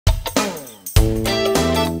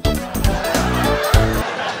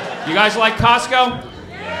You guys like Costco?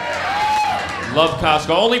 Love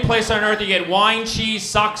Costco. Only place on earth you get wine, cheese,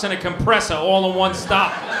 socks, and a compressor all in one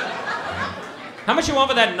stop. How much you want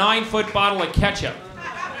for that 9-foot bottle of ketchup?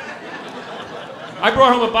 I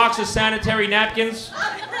brought home a box of sanitary napkins.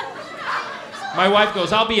 My wife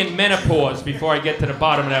goes, I'll be in menopause before I get to the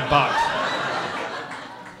bottom of that box.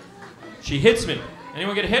 She hits me.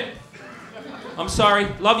 Anyone get a hit? I'm sorry.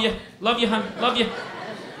 Love you. Love you, hon. Love you.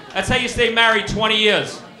 That's how you stay married 20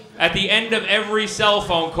 years. At the end of every cell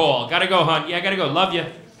phone call. Gotta go, hon. Yeah, gotta go. Love you.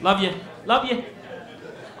 Love you. Love you.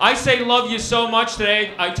 I say love you so much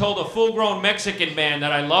today, I told a full-grown Mexican man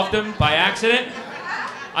that I loved him by accident.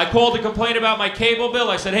 I called to complain about my cable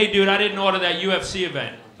bill. I said, hey, dude, I didn't order that UFC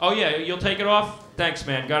event. Oh, yeah, you'll take it off? Thanks,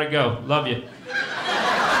 man. Gotta go. Love you.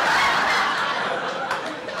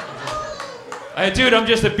 Dude, I'm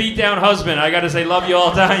just a beat-down husband. I gotta say love you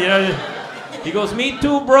all the time, you know? He goes, me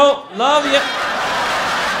too, bro. Love you.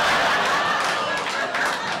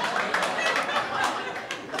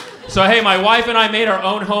 So, hey, my wife and I made our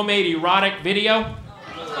own homemade erotic video.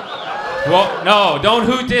 Well, no, don't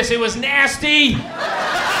hoot this. It was nasty.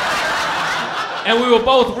 And we were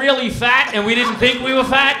both really fat, and we didn't think we were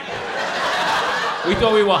fat. We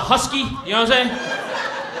thought we were husky. You know what I'm saying?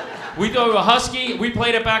 We thought we were husky. We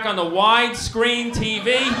played it back on the widescreen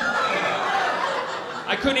TV.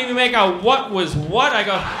 I couldn't even make out what was what. I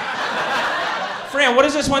go, Fran, what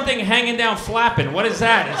is this one thing hanging down flapping? What is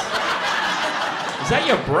that? Is that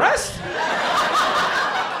your breast?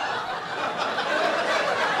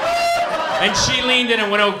 And she leaned in and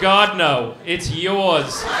went, oh God, no, it's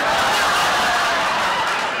yours.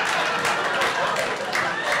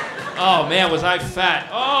 Oh man, was I fat.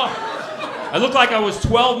 Oh, I looked like I was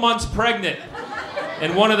 12 months pregnant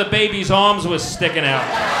and one of the baby's arms was sticking out.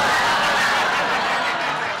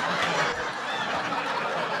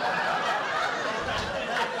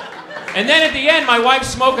 And then at the end, my wife's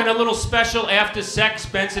smoking a little special after sex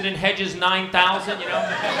Benson and Hedges 9000, you know?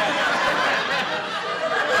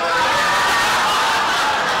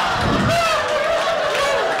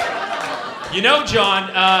 You know,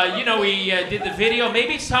 John, we did the video.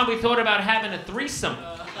 Maybe it's time we thought about having a threesome.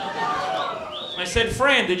 I said,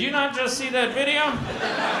 Fran, did you not just see that video?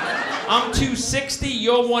 I'm 260,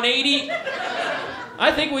 you're 180.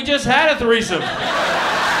 I think we just had a threesome.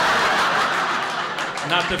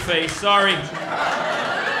 Not the face, sorry. All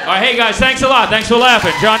right, hey guys, thanks a lot. Thanks for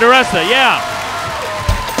laughing. John DiResta, yeah.